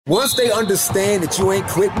Once they understand that you ain't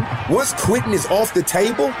quitting, once quitting is off the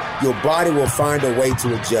table, your body will find a way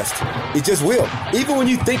to adjust. It just will. Even when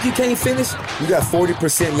you think you can't finish, you got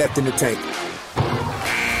 40% left in the tank.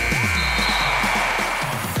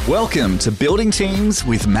 Welcome to Building Teams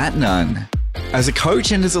with Matt Nunn. As a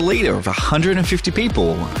coach and as a leader of 150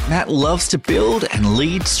 people, Matt loves to build and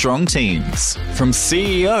lead strong teams. From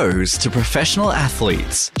CEOs to professional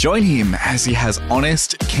athletes, join him as he has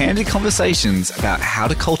honest, candid conversations about how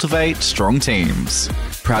to cultivate strong teams.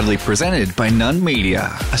 Proudly presented by Nunn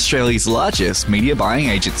Media, Australia's largest media buying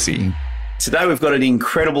agency. Today we've got an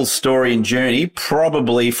incredible story and journey,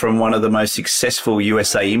 probably from one of the most successful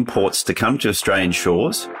USA imports to come to Australian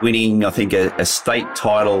shores, winning, I think, a state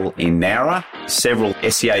title in Nowra, several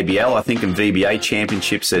SEABL, I think, and VBA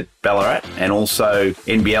championships at Ballarat, and also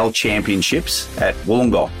NBL championships at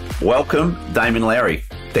Wollongong. Welcome, Damon Lowery.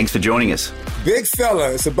 Thanks for joining us. Big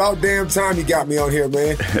fella, it's about damn time you got me on here,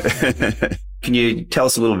 man. Can you tell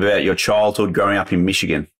us a little bit about your childhood growing up in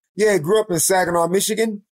Michigan? Yeah, grew up in Saginaw,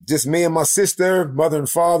 Michigan. Just me and my sister, mother and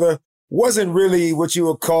father. Wasn't really what you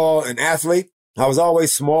would call an athlete. I was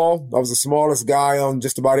always small. I was the smallest guy on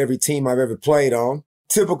just about every team I've ever played on.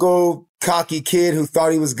 Typical cocky kid who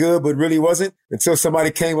thought he was good but really wasn't until somebody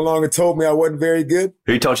came along and told me I wasn't very good.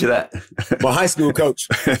 Who taught you that? My high school coach.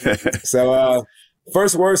 So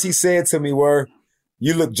first words he said to me were,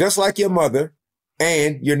 "You look just like your mother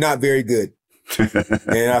and you're not very good."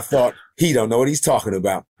 And I thought, he don't know what he's talking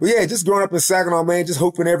about. But yeah, just growing up in Saginaw, man, just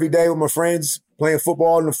hooping every day with my friends, playing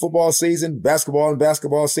football in the football season, basketball in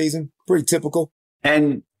basketball season. Pretty typical.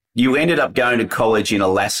 And you ended up going to college in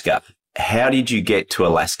Alaska. How did you get to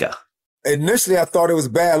Alaska? Initially, I thought it was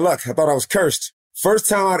bad luck. I thought I was cursed. First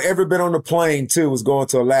time I'd ever been on the plane, too, was going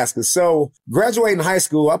to Alaska. So graduating high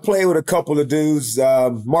school, I played with a couple of dudes.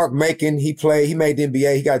 Mark Macon, he made the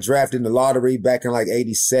NBA. He got drafted in the lottery back in like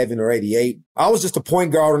 87 or 88. I was just a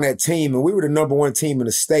point guard on that team, and we were the number one team in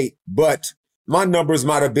the state. But my numbers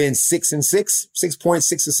might have been 6 and 6,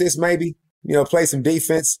 6.6 assists maybe, play some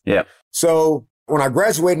defense. Yeah. So when I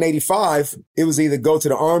graduated in 85, it was either go to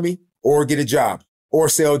the Army or get a job or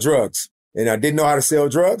sell drugs. And I didn't know how to sell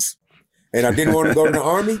drugs. And I didn't want to go to the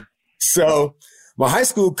Army. So my high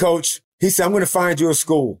school coach, he said, "I'm going to find you a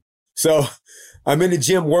school." So I'm in the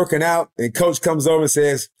gym working out and coach comes over and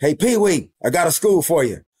says, "Hey, Pee-wee, I got a school for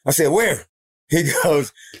you." I said, "Where?" He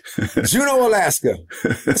goes, "Juneau, Alaska."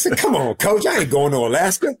 I said, "Come on, coach, I ain't going to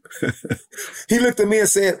Alaska." He looked at me and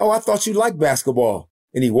said, "Oh, I thought you liked basketball."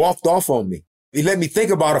 And he walked off on me. He let me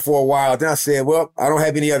think about it for a while. Then I said, "Well, I don't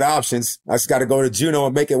have any other options. I just got to go to Juneau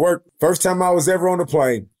and make it work." First time I was ever on a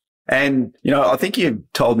plane. And, I think you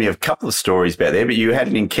told me a couple of stories about there, but you had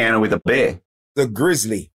an encounter with a bear. The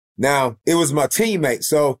grizzly. Now, it was my teammate.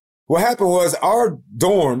 So what happened was our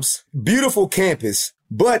dorms, beautiful campus,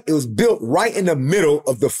 but it was built right in the middle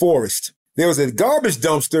of the forest. There was a garbage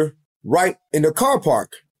dumpster right in the car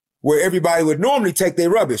park where everybody would normally take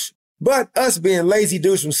their rubbish. But us being lazy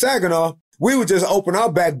dudes from Saginaw, we would just open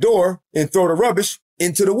our back door and throw the rubbish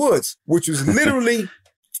into the woods, which was literally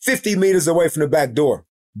 50 meters away from the back door.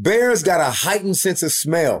 Bears got a heightened sense of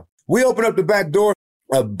smell. We opened up the back door.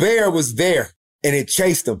 A bear was there and it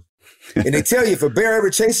chased them. And they tell you, if a bear ever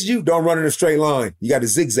chases you, don't run in a straight line. You got to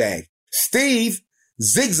zigzag. Steve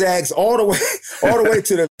zigzags all the way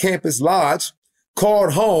to the campus lodge,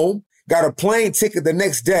 called home, got a plane ticket the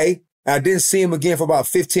next day. I didn't see him again for about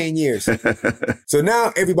 15 years. So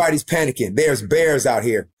now everybody's panicking. There's bears out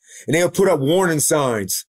here and they'll put up warning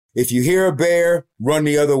signs. If you hear a bear, run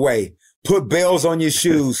the other way. Put bells on your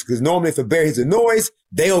shoes, because normally if a bear hears a noise,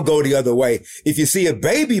 they'll go the other way. If you see a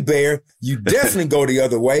baby bear, you definitely go the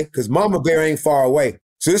other way, because mama bear ain't far away.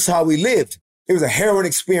 So this is how we lived. It was a harrowing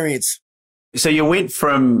experience. So you went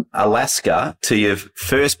from Alaska to your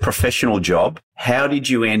first professional job. How did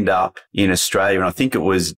you end up in Australia? And I think it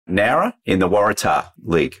was Nowra in the Waratah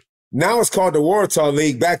League. Now it's called the Waratah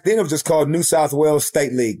League. Back then it was just called New South Wales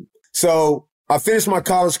State League. So I finished my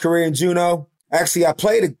college career in Juneau. Actually, I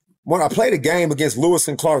played a game against Lewis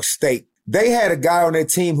and Clark State. They had a guy on their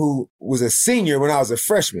team who was a senior when I was a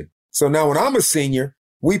freshman. So now when I'm a senior,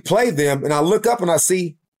 we play them and I look up and I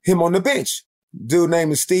see him on the bench. Dude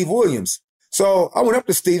named is Steve Williams. So I went up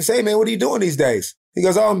to Steve and said, "Hey man, what are you doing these days?" He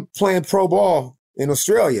goes, "Oh, I'm playing pro ball in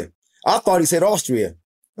Australia." I thought he said Austria.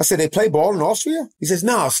 I said, "They play ball in Austria?" He says,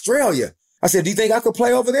 "No, Australia." I said, "Do you think I could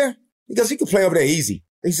play over there?" He goes, "You can play over there easy."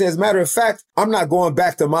 He says, "Matter of fact, I'm not going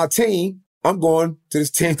back to my team. I'm going to this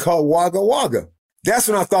team called Wagga Wagga." That's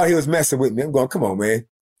when I thought he was messing with me. I'm going, "Come on, man."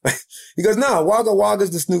 He goes, "No, Wagga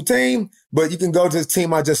Wagga's this new team, but you can go to this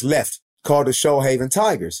team I just left called the Shoalhaven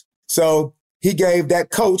Tigers." So he gave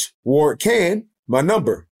that coach, Ward Can, my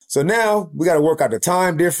number. So now we got to work out the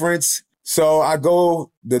time difference. So I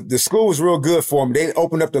go, the school was real good for me. They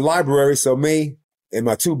opened up the library so me and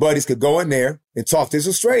my two buddies could go in there and talk to this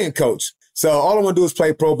Australian coach. So all I want to do is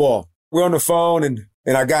play pro ball. We're on the phone and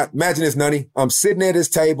I got, imagine this, Nunny, I'm sitting at this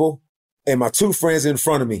table and my two friends in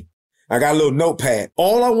front of me. I got a little notepad.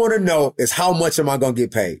 All I want to know is how much am I going to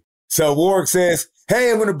get paid? So Warwick says,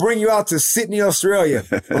 hey, I'm going to bring you out to Sydney, Australia.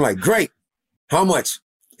 I'm like, great. How much?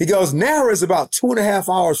 He goes, Nara is about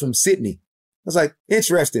 2.5 hours from Sydney. I was like,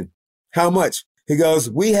 interesting. How much? He goes,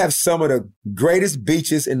 we have some of the greatest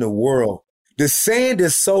beaches in the world. The sand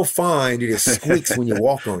is so fine that it squeaks when you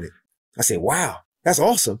walk on it. I said, wow, that's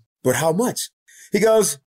awesome. But how much? He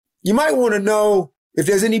goes, you might want to know if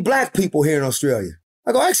there's any black people here in Australia.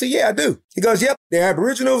 I go, actually, yeah, I do. He goes, yep, they're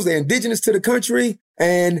Aboriginals. They're indigenous to the country.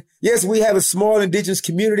 And yes, we have a small indigenous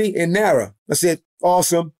community in Nara. I said,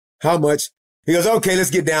 awesome. How much? He goes, okay,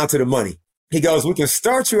 let's get down to the money. He goes, we can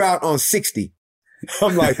start you out on 60.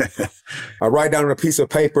 I'm like, I write down on a piece of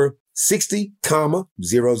paper, 60,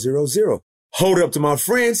 000. Hold it up to my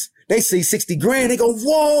friends. They see 60 grand. They go,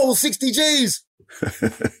 whoa, 60 G's.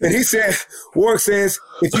 And he said, Warwick says,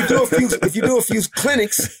 if you do a few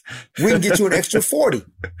clinics, we can get you an extra 40.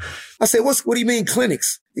 I said, what do you mean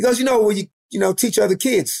clinics? He goes, where you teach other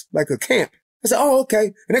kids, like a camp. I said, oh,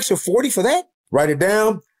 okay. An extra 40 for that? Write it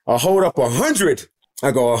down. I hold up 100.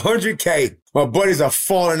 I go, 100K. My buddies are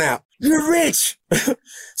falling out. You're rich.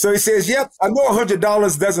 So he says, yep, I know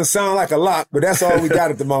 $100 doesn't sound like a lot, but that's all we got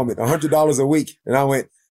at the moment. $100 a week. And I went,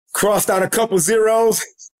 crossed out a couple zeros,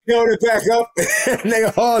 held it back up, and they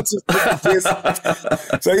all took this.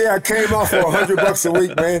 So yeah, I came off for $100 a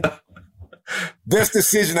week, man. Best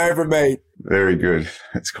decision I ever made. Very good.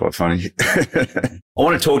 That's quite funny. I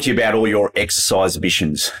want to talk to you about all your exercise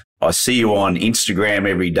ambitions. I see you on Instagram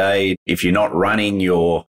every day. If you're not running,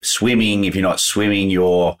 you're swimming. If you're not swimming,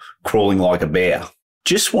 you're crawling like a bear.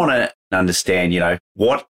 Just want to understand,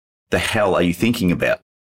 what the hell are you thinking about?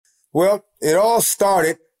 Well, it all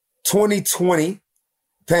started 2020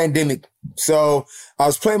 pandemic. So I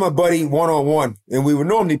was playing my buddy one-on-one, and we would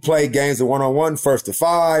normally play games of one-on-one, 1st to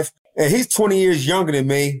 5. And he's 20 years younger than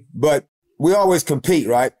me, but we always compete,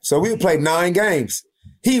 right? So we would play 9 games.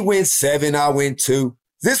 He wins 7, I win 2.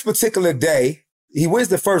 This particular day, he wins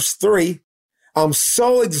the first 3. I'm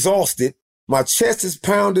so exhausted. My chest is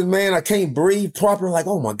pounding, man. I can't breathe properly. Like,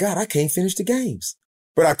 oh my God, I can't finish the games.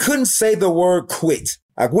 But I couldn't say the word quit.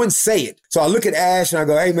 I wouldn't say it. So I look at Ash and I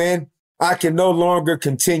go, hey man, I can no longer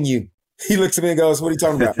continue. He looks at me and goes, what are you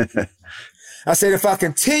talking about? I said, if I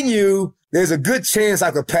continue, there's a good chance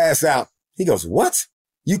I could pass out. He goes, what?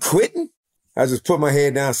 You quitting? I just put my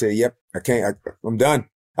head down and said, yep, I can't. I'm done.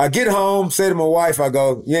 I get home, say to my wife, I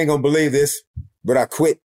go, you ain't going to believe this, but I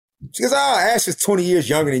quit. She goes, Ash is 20 years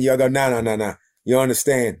younger than you. I go, no. You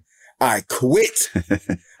understand? I quit.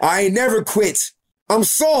 I ain't never quit. I'm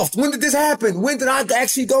soft. When did this happen? When did I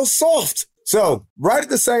actually go soft? So right at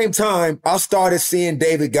the same time, I started seeing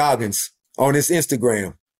David Goggins on his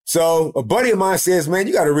Instagram. So a buddy of mine says, man,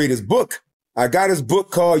 you got to read his book. I got his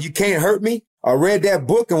book called You Can't Hurt Me. I read that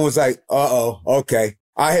book and was like, okay.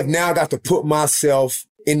 I have now got to put myself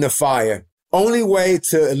in the fire. Only way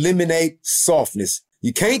to eliminate softness.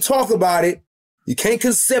 You can't talk about it. You can't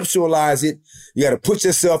conceptualize it. You got to put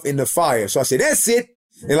yourself in the fire. So I said, that's it.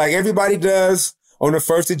 And like everybody does on the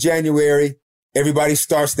 1st of January, everybody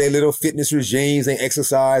starts their little fitness regimes and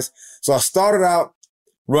exercise. So I started out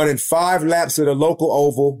running 5 laps at a local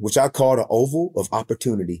oval, which I call the Oval of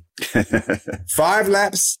Opportunity. 5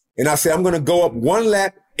 laps. And I said, I'm going to go up 1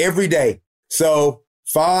 lap every day. So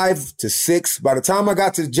 5 to 6. By the time I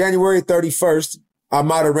got to January 31st, I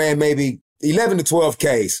might have ran maybe 11 to 12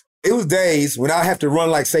 Ks. It was days when I have to run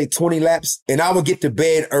like, say, 20 laps, and I would get to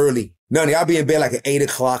bed early. None, I'll be in bed like at 8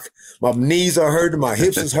 o'clock. My knees are hurting. My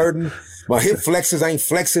hips is hurting. My hip flexors ain't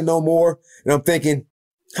flexing no more. And I'm thinking,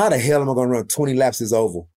 how the hell am I going to run 20 laps this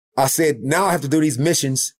oval? I said, now I have to do these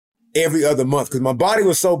missions every other month because my body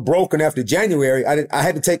was so broken after January. I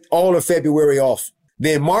had to take all of February off.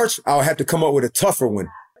 Then March, I'll have to come up with a tougher one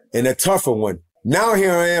and a tougher one. Now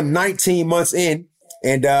here I am 19 months in,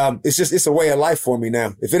 and it's a way of life for me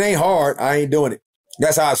now. If it ain't hard, I ain't doing it.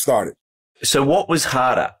 That's how I started. So what was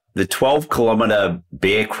harder, the 12-kilometre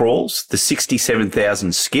bear crawls, the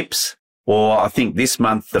 67,000 skips, or I think this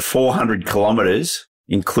month the 400 kilometres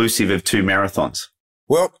inclusive of 2 marathons?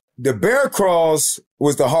 Well, the bear crawls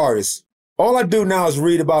was the hardest. All I do now is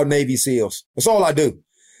read about Navy SEALs. That's all I do.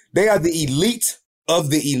 They are the elite of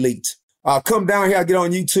the elite. I'll come down here, I get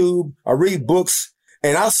on YouTube, I read books,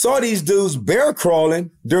 and I saw these dudes bear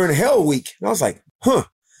crawling during Hell Week. And I was like,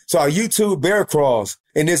 So I YouTube bear crawls.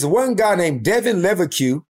 And there's one guy named Devin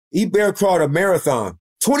Levercue. He bear crawled a marathon.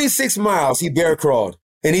 26 miles he bear crawled.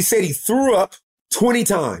 And he said he threw up 20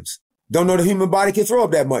 times. Don't know the human body can throw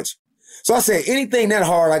up that much. So I said, anything that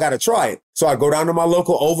hard, I got to try it. So I go down to my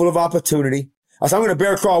local oval of opportunity. I said, I'm going to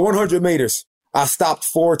bear crawl 100 meters. I stopped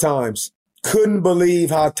 4 times. Couldn't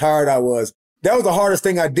believe how tired I was. That was the hardest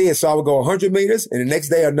thing I did. So I would go 100 meters and the next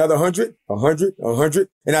day another 100, 100, 100.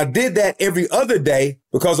 And I did that every other day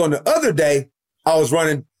because on the other day, I was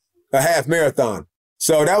running a half marathon.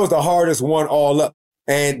 So that was the hardest one all up.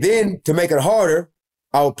 And then to make it harder,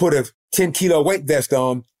 I would put a 10-kilo weight vest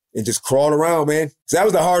on and just crawl around, man. So that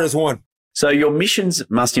was the hardest one. So your missions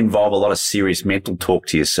must involve a lot of serious mental talk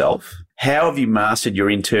to yourself. How have you mastered your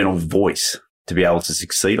internal voice to be able to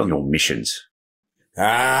succeed on your missions?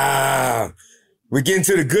 We get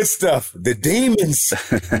into the good stuff. The demons.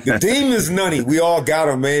 The demons, nunny. We all got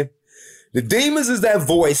them, man. The demons is that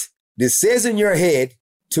voice that says in your head,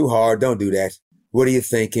 too hard, don't do that. What are you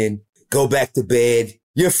thinking? Go back to bed.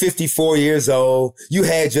 You're 54 years old. You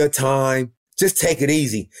had your time. Just take it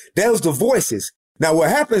easy. That was the voices. Now what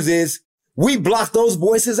happens is we block those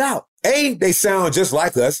voices out. They sound just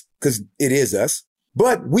like us because it is us,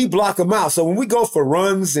 but we block them out. So when we go for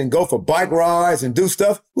runs and go for bike rides and do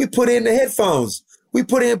stuff, we put in the headphones. We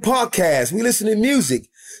put in podcasts. We listen to music.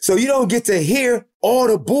 So you don't get to hear all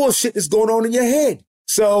the bullshit that's going on in your head.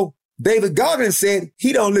 So David Goggins said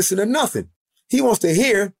he don't listen to nothing. He wants to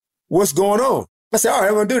hear what's going on. I said, all right,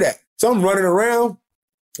 I'm going to do that. So I'm running around.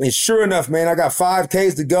 And sure enough, man, I got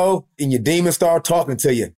 5Ks to go and your demons start talking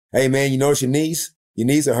to you. Hey, man, you notice your knees? Your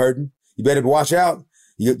knees are hurting. You better watch out.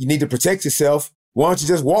 You need to protect yourself. Why don't you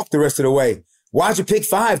just walk the rest of the way? Why don't you pick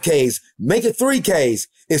 5Ks? Make it 3Ks.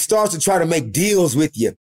 It starts to try to make deals with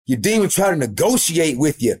you. Your demon try to negotiate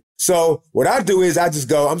with you. So what I do is I just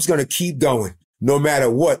go, I'm just going to keep going no matter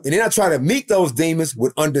what. And then I try to meet those demons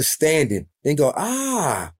with understanding and go,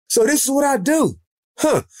 so this is what I do.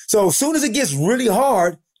 So as soon as it gets really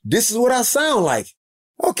hard, this is what I sound like.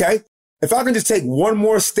 Okay. If I can just take one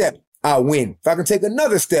more step, I win. If I can take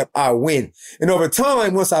another step, I win. And over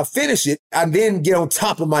time, once I finish it, I then get on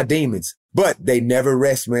top of my demons. But they never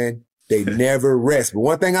rest, man. They never rest. But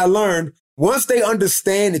one thing I learned, once they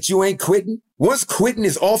understand that you ain't quitting, once quitting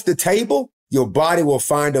is off the table, your body will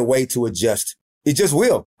find a way to adjust. It just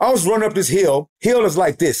will. I was running up this hill. Hill is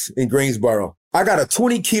like this in Greensboro. I got a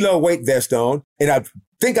 20-kilo weight vest on, and I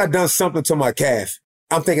think I done something to my calf.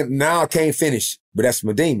 I'm thinking, now I can't finish, but that's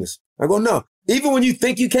my demons. I go, no. Even when you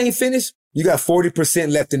think you can't finish, you got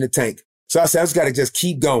 40% left in the tank. So I said, I just got to just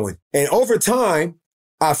keep going. And over time,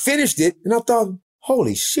 I finished it, and I thought,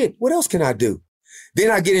 holy shit, what else can I do? Then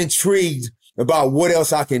I get intrigued about what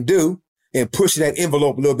else I can do and push that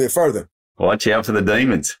envelope a little bit further. Watch out for the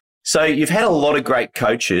demons. So you've had a lot of great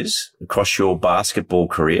coaches across your basketball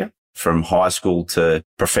career, from high school to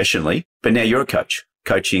professionally, but now you're a coach,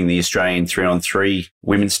 coaching the Australian 3-on-3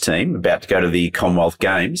 women's team about to go to the Commonwealth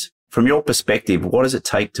Games. From your perspective, what does it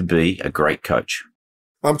take to be a great coach?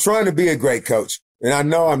 I'm trying to be a great coach, and I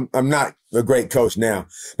know I'm not a great coach now,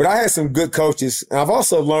 but I had some good coaches, and I've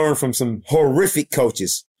also learned from some horrific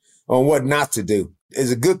coaches on what not to do.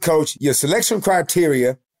 As a good coach, your selection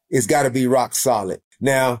criteria has got to be rock solid.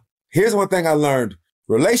 Now, here's one thing I learned.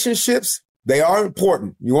 Relationships, they are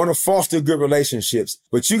important. You want to foster good relationships,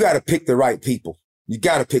 but you got to pick the right people. You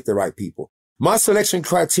got to pick the right people. My selection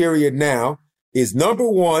criteria now is number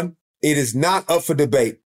one, it is not up for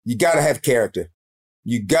debate. You got to have character.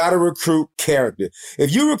 You got to recruit character.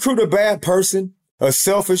 If you recruit a bad person, a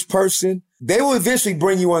selfish person, they will eventually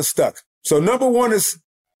bring you unstuck. So number one is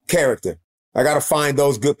character. I got to find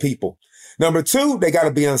those good people. Number two, they got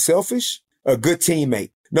to be unselfish, a good teammate.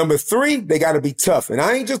 Number three, they got to be tough. And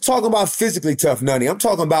I ain't just talking about physically tough, Nunny. I'm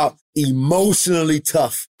talking about emotionally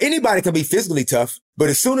tough. Anybody can be physically tough, but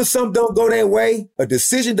as soon as something don't go their way, a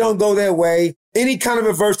decision don't go their way, any kind of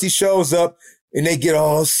adversity shows up and they get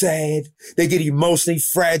all sad. They get emotionally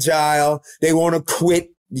fragile. They want to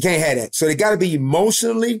quit. You can't have that. So they got to be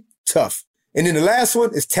emotionally tough. And then the last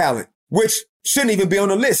one is talent, which shouldn't even be on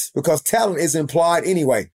the list because talent is implied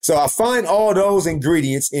anyway. So I find all those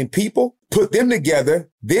ingredients in people, put them together,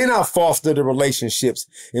 then I foster the relationships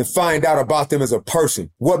and find out about them as a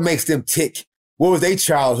person. What makes them tick? What was their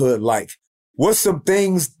childhood like? What's some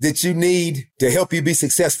things that you need to help you be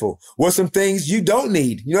successful? What's some things you don't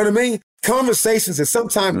need? You know what I mean? Conversations that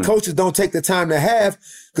sometimes coaches don't take the time to have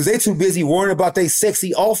because they're too busy worrying about their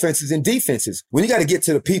sexy offenses and defenses. When you got to get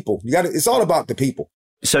to the people, it's all about the people.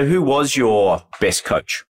 So who was your best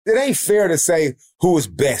coach? It ain't fair to say who was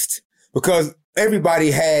best because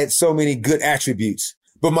everybody had so many good attributes.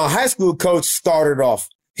 But my high school coach started off.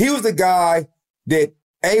 He was the guy that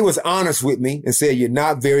A was honest with me and said, you're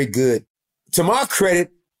not very good. To my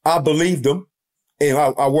credit, I believed him and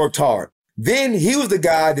I worked hard. Then he was the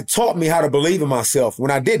guy that taught me how to believe in myself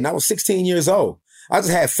when I didn't. I was 16 years old. I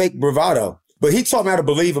just had fake bravado, but he taught me how to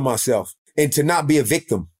believe in myself and to not be a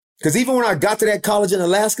victim. Because even when I got to that college in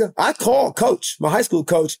Alaska, I called coach, my high school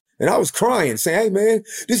coach, and I was crying, saying, hey, man,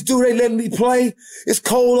 this dude ain't letting me play. It's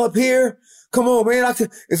cold up here. Come on, man.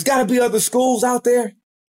 It's got to be other schools out there.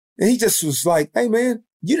 And he just was like, hey, man,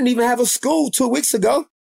 you didn't even have a school 2 weeks ago.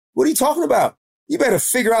 What are you talking about? You better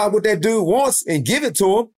figure out what that dude wants and give it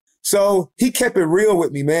to him. So he kept it real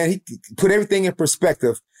with me, man. He put everything in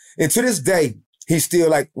perspective. And to this day, he's still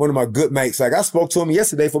like one of my good mates. Like I spoke to him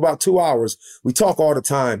yesterday for about 2 hours. We talk all the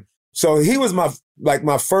time. So he was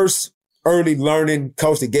my first early learning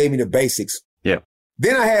coach that gave me the basics. Yeah.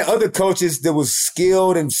 Then I had other coaches that was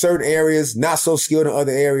skilled in certain areas, not so skilled in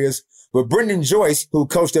other areas. But Brendan Joyce, who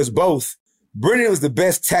coached us both, Brendan was the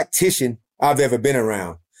best tactician I've ever been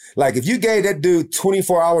around. Like if you gave that dude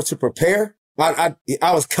 24 hours to prepare, I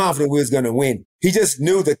was confident we was going to win. He just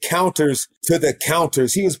knew the counters to the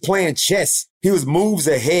counters. He was playing chess. He was moves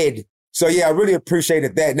ahead. So yeah, I really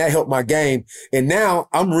appreciated that. And that helped my game. And now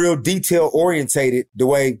I'm real detail orientated the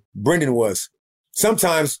way Brendan was.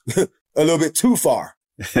 Sometimes a little bit too far.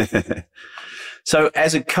 So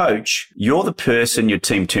as a coach, you're the person your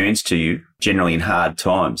team turns to you, generally in hard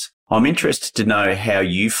times. I'm interested to know how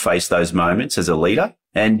you face those moments as a leader.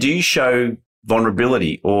 And do you show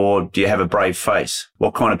vulnerability or do you have a brave face?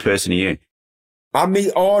 What kind of person are you? I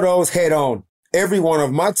meet all those head on. Every one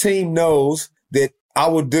of my team knows that I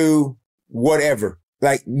will do whatever.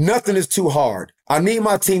 Like nothing is too hard. I need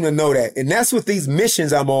my team to know that. And that's what these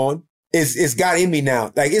missions I'm on it's got in me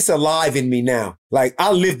now. Like it's alive in me now. Like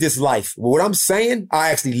I live this life. But what I'm saying, I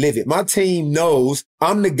actually live it. My team knows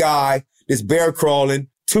I'm the guy that's bear crawling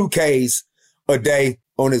 2Ks a day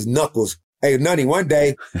on his knuckles. Hey, Nunny, one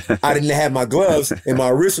day I didn't have my gloves and my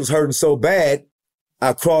wrist was hurting so bad.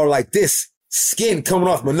 I crawled like this, skin coming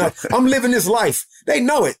off my knuckles. I'm living this life. They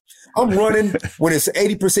know it. I'm running when it's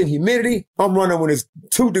 80% humidity. I'm running when it's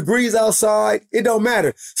 2 degrees outside. It don't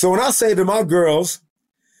matter. So when I say to my girls,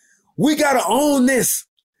 we got to own this.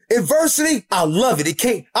 Adversity, I love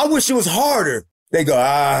it. I wish it was harder. They go,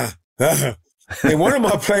 And one of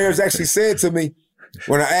my players actually said to me,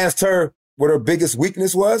 when I asked her what her biggest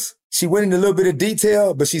weakness was, she went into a little bit of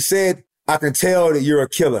detail, but she said, I can tell that you're a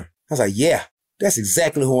killer. I was like, yeah, that's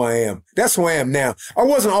exactly who I am. That's who I am now. I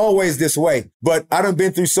wasn't always this way, but I done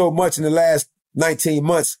been through so much in the last 19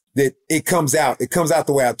 months that it comes out. It comes out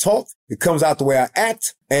the way I talk. It comes out the way I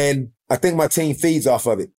act. And I think my team feeds off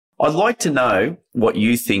of it. I'd like to know what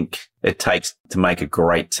you think it takes to make a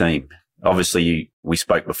great team. Obviously, we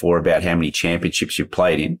spoke before about how many championships you've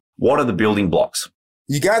played in. What are the building blocks?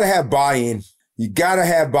 You got to have buy-in. You got to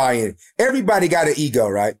have buy-in. Everybody got an ego,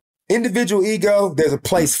 right? Individual ego, there's a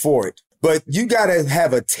place for it. But you got to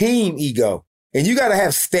have a team ego and you got to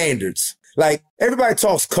have standards. Like everybody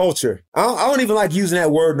talks culture. I don't even like using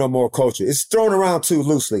that word no more, culture. It's thrown around too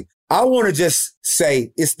loosely. I want to just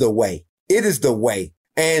say it's the way. It is the way.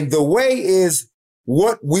 And the way is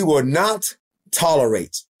what we will not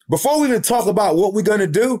tolerate. Before we even talk about what we're going to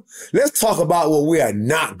do, let's talk about what we are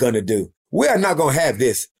not going to do. We are not going to have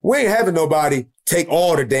this. We ain't having nobody take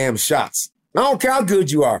all the damn shots. I don't care how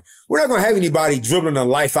good you are. We're not going to have anybody dribbling the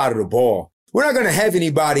life out of the ball. We're not going to have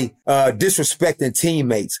anybody disrespecting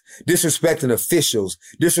teammates, disrespecting officials,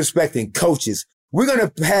 disrespecting coaches. We're going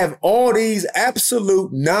to have all these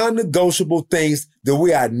absolute non-negotiable things that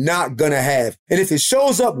we are not going to have. And if it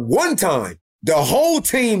shows up one time, the whole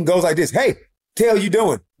team goes like this. Hey, tell you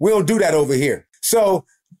doing. We don't do that over here. So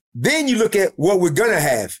then you look at what we're going to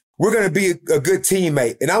have. We're going to be a good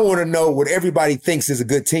teammate. And I want to know what everybody thinks is a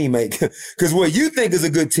good teammate. Because what you think is a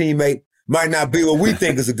good teammate might not be what we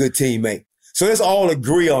think is a good teammate. So let's all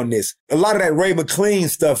agree on this. A lot of that Ray McLean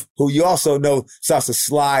stuff, who you also know starts to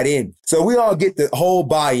slide in. So we all get the whole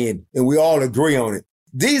buy-in and we all agree on it.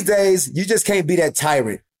 These days, you just can't be that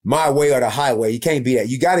tyrant, my way or the highway. You can't be that.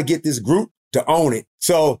 You got to get this group to own it.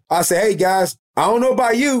 So I say, hey guys, I don't know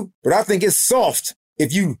about you, but I think it's soft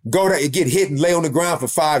if you go there and get hit and lay on the ground for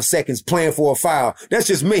 5 seconds playing for a foul. That's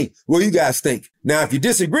just me. What do you guys think? Now, if you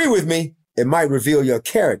disagree with me, it might reveal your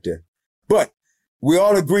character. But we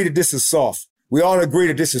all agree that this is soft. We all agree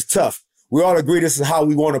that this is tough. We all agree this is how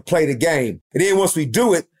we want to play the game. And then once we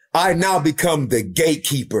do it, I now become the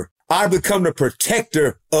gatekeeper. I become the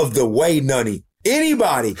protector of the way, Nunny.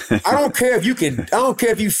 Anybody. I don't care if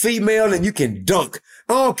you female and you can dunk.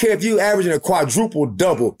 I don't care if you averaging a quadruple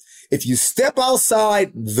double. If you step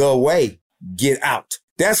outside the way, get out.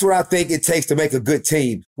 That's what I think it takes to make a good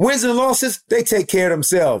team. Wins and losses, they take care of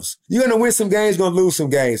themselves. You're going to win some games, you're going to lose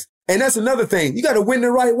some games. And that's another thing. You got to win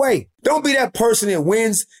the right way. Don't be that person that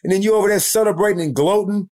wins and then you over there celebrating and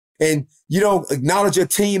gloating and you don't acknowledge your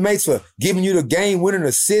teammates for giving you the game-winning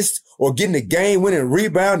assist or getting the game-winning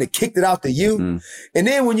rebound and kicked it out to you. And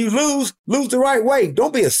then when you lose the right way.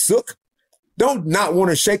 Don't be a sook. Don't not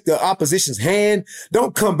want to shake the opposition's hand.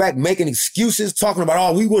 Don't come back making excuses, talking about,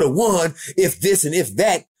 oh, we would have won if this and if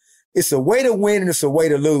that. It's a way to win and it's a way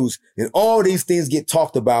to lose. And all these things get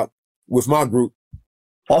talked about with my group.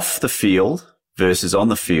 Off the field versus on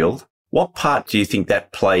the field, what part do you think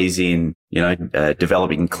that plays in,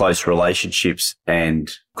 developing close relationships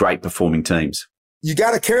and great performing teams? You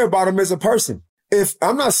got to care about them as a person. If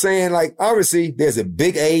I'm not saying obviously there's a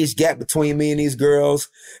big age gap between me and these girls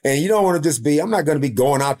and you don't want to just I'm not going to be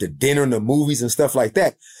going out to dinner and the movies and stuff like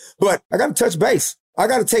that, but I got to touch base. I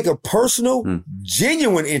got to take a personal,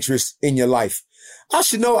 genuine interest in your life. I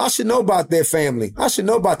should know about their family. I should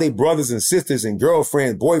know about their brothers and sisters and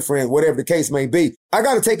girlfriends, boyfriends, whatever the case may be. I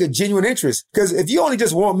got to take a genuine interest because if you only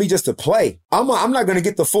just want me just to play, I'm not going to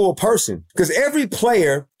get the full person because every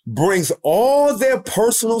player brings all their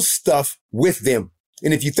personal stuff with them.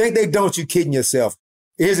 And if you think they don't, you're kidding yourself.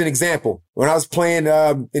 Here's an example. When I was playing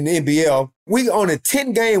in the NBL, we on a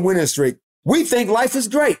 10-game winning streak. We think life is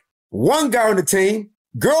great. One guy on the team,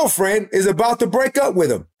 girlfriend, is about to break up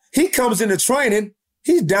with him. He comes into training.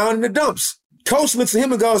 He's down in the dumps. Coach looks at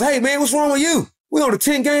him and goes, hey, man, what's wrong with you? We're on a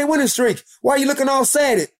 10-game winning streak. Why are you looking all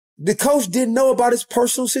sad? The coach didn't know about his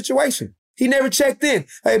personal situation. He never checked in.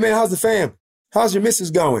 Hey, man, how's the fam? How's your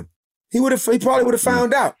missus going? He probably would have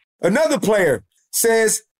found out. Another player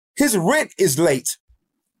says his rent is late.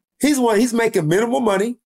 He's making minimal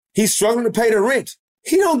money. He's struggling to pay the rent.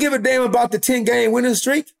 He don't give a damn about the 10-game winning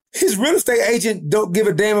streak. His real estate agent don't give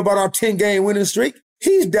a damn about our 10-game winning streak.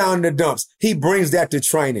 He's down in the dumps. He brings that to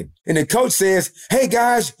training. And the coach says, hey,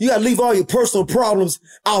 guys, you got to leave all your personal problems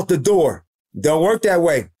out the door. Don't work that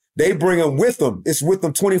way. They bring them with them. It's with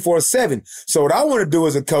them 24/7. So what I want to do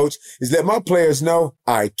as a coach is let my players know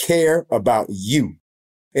I care about you.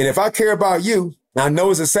 And if I care about you, I know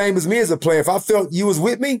it's the same as me as a player. If I felt you was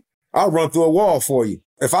with me, I'll run through a wall for you.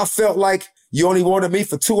 If I felt like you only wanted me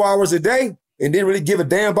for 2 hours a day and didn't really give a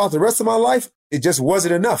damn about the rest of my life, it just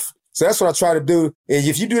wasn't enough. So that's what I try to do. And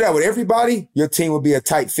if you do that with everybody, your team will be a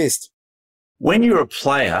tight fist. When you're a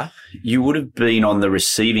player, you would have been on the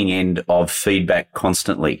receiving end of feedback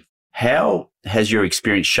constantly. How has your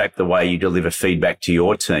experience shaped the way you deliver feedback to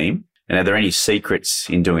your team? And are there any secrets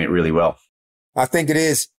in doing it really well? I think it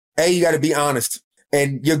is. You got to be honest.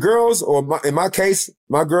 And your girls, or in my case,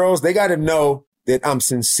 my girls, they got to know that I'm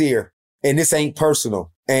sincere and this ain't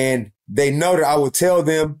personal. And they know that I will tell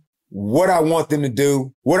them what I want them to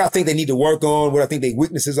do, what I think they need to work on, what I think their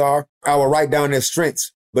weaknesses are. I will write down their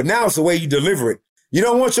strengths. But now it's the way you deliver it. You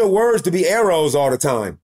don't want your words to be arrows all the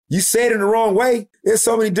time. You say it in the wrong way. There's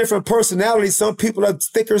so many different personalities. Some people are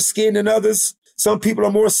thicker skinned than others. Some people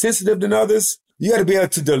are more sensitive than others. You got to be able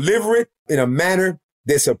to deliver it in a manner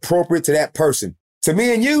that's appropriate to that person. To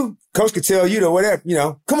me and you, coach could tell you to whatever,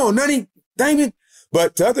 come on, Nunny, Damon.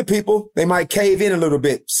 But to other people, they might cave in a little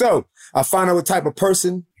bit. So I find out what type of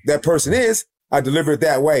person that person is. I deliver it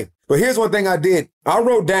that way. But here's one thing I did. I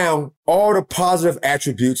wrote down all the positive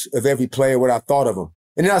attributes of every player, what I thought of them.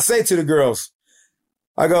 And then I say to the girls,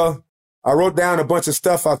 I wrote down a bunch of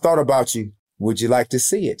stuff I thought about you. Would you like to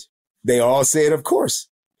see it? They all said, of course.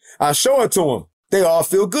 I show it to them. They all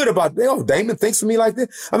feel good about it. Oh, Damon thinks of me like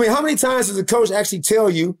this. I mean, how many times does a coach actually tell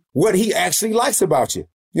you what he actually likes about you?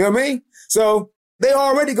 You know what I mean? So they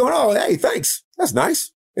already going, oh, hey, thanks. That's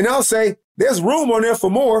nice. And I'll say, there's room on there for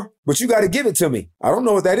more, but you got to give it to me. I don't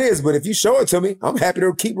know what that is, but if you show it to me, I'm happy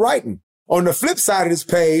to keep writing. On the flip side of this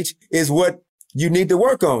page is what you need to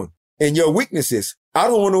work on and your weaknesses. I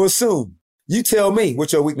don't want to assume. You tell me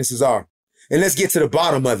what your weaknesses are and let's get to the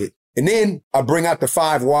bottom of it. And then I bring out the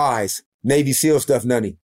 5 whys, Navy SEAL stuff,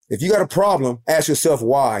 Nunny. If you got a problem, ask yourself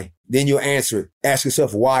why, then you'll answer it. Ask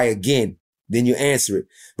yourself why again, then you answer it.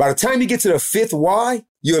 By the time you get to the 5th why,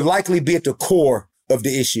 you'll likely be at the core of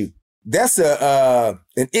the issue. That's an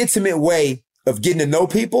intimate way of getting to know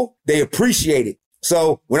people. They appreciate it.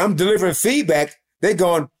 So when I'm delivering feedback, they're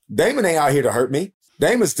going, Damon ain't out here to hurt me.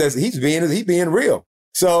 Damon says he's being real.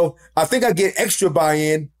 So I think I get extra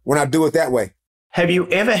buy-in when I do it that way. Have you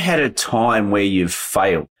ever had a time where you've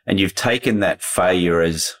failed and you've taken that failure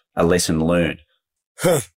as a lesson learned?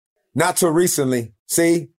 Not till recently.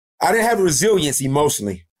 See, I didn't have resilience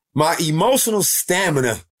emotionally. My emotional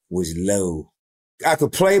stamina was low. I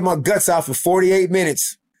could play my guts out for 48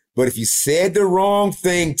 minutes, but if you said the wrong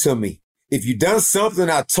thing to me, if you done something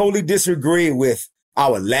I totally disagree with, I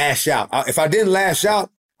would lash out. If I didn't lash out,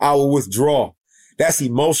 I would withdraw. That's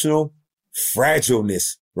emotional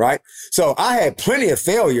fragileness, right? So I had plenty of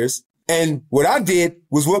failures, and what I did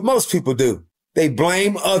was what most people do. They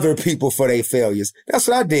blame other people for their failures. That's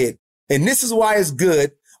what I did. And this is why it's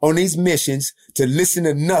good on these missions to listen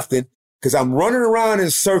to nothing, because I'm running around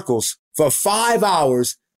in circles for 5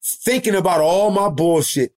 hours thinking about all my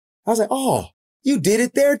bullshit. I was like, oh, you did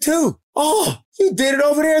it there too. Oh, you did it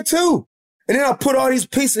over there too. And then I put all these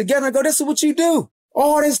pieces together and I go, this is what you do.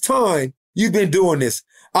 All this time you've been doing this.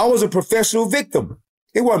 I was a professional victim.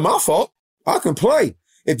 It wasn't my fault. I can play.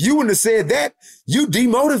 If you wouldn't have said that, you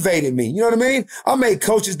demotivated me. You know what I mean? I made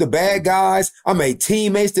coaches the bad guys. I made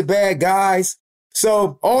teammates the bad guys.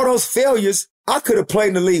 So all those failures, I could have played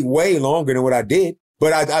in the league way longer than what I did,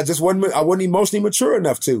 but I wasn't emotionally mature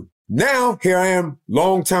enough to. Now here I am,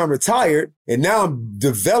 long time retired, and now I'm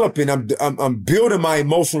developing, I'm building my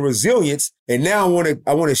emotional resilience, and now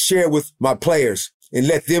I want to share it with my players and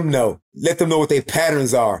let them know what their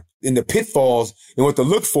patterns are and the pitfalls and what to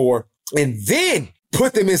look for, and then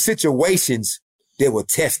put them in situations that will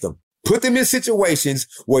test them. Put them in situations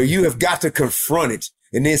where you have got to confront it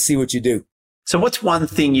and then see what you do. So what's one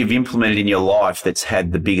thing you've implemented in your life that's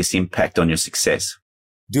had the biggest impact on your success?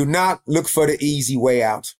 Do not look for the easy way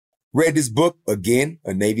out. Read this book, again,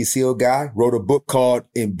 a Navy SEAL guy, wrote a book called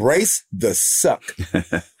Embrace the Suck.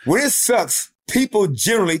 When it sucks, people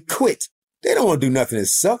generally quit. They don't want to do nothing that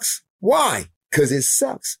sucks. Why? Because it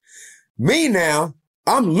sucks. Me now,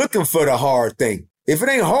 I'm looking for the hard thing. If it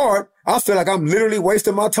ain't hard, I feel like I'm literally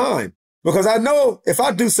wasting my time, because I know if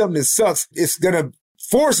I do something that sucks, it's going to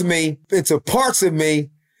force me into parts of me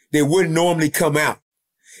that wouldn't normally come out.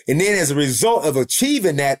 And then as a result of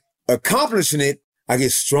achieving that, accomplishing it, I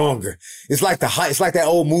get stronger. It's like that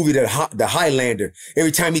old movie, the Highlander.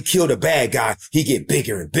 Every time he killed a bad guy, he get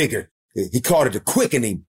bigger and bigger. He called it the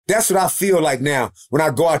quickening. That's what I feel like now when I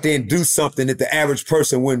go out there and do something that the average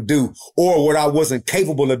person wouldn't do, or what I wasn't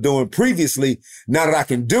capable of doing previously. Now that I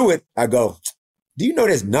can do it, I go, do you know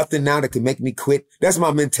there's nothing now that can make me quit? That's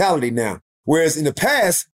my mentality now. Whereas in the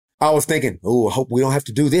past, I was thinking, oh, I hope we don't have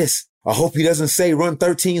to do this. I hope he doesn't say run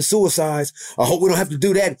 13 suicides. I hope we don't have to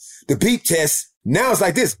do that. The beep test. Now it's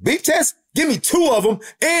like this. Beep test? Give me 2 of them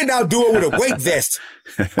and I'll do it with a weight vest.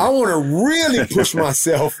 I want to really push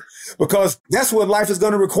myself, because that's what life is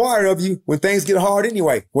going to require of you when things get hard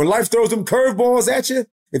anyway. When life throws them curveballs at you,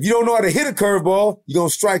 if you don't know how to hit a curveball, you're going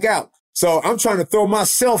to strike out. So I'm trying to throw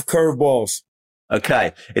myself curveballs.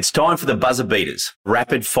 Okay, it's time for the buzzer beaters.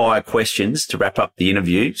 Rapid fire questions to wrap up the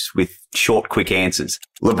interviews with short, quick answers.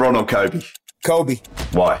 LeBron or Kobe? Kobe.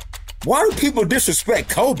 Why? Why do people disrespect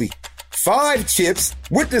Kobe? 5 chips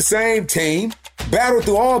with the same team, battled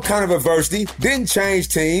through all kind of adversity, didn't change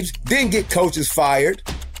teams, didn't get coaches fired.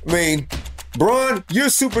 I mean, Bron, you're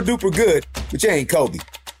super duper good, but you ain't Kobe.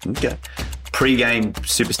 Okay. Pre-game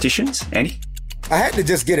superstitions, Andy? I had to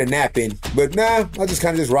just get a nap in, but nah, I'll just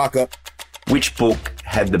kind of just rock up. Which book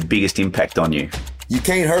had the biggest impact on you? You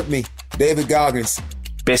Can't Hurt Me, David Goggins.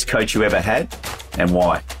 Best coach you ever had, and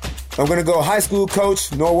why? I'm going to go high school coach,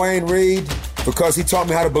 Norwayne Reed, because he taught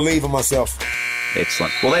me how to believe in myself.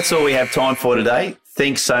 Excellent. Well, that's all we have time for today.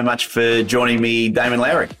 Thanks so much for joining me, Damon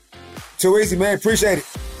Lowery. Too easy, man. Appreciate it.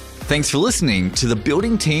 Thanks for listening to the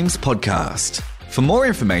Building Teams podcast. For more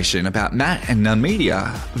information about Matt and Nunn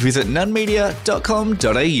Media, visit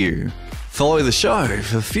nunmedia.com.au. Follow the show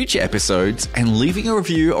for future episodes, and leaving a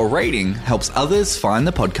review or rating helps others find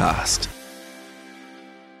the podcast.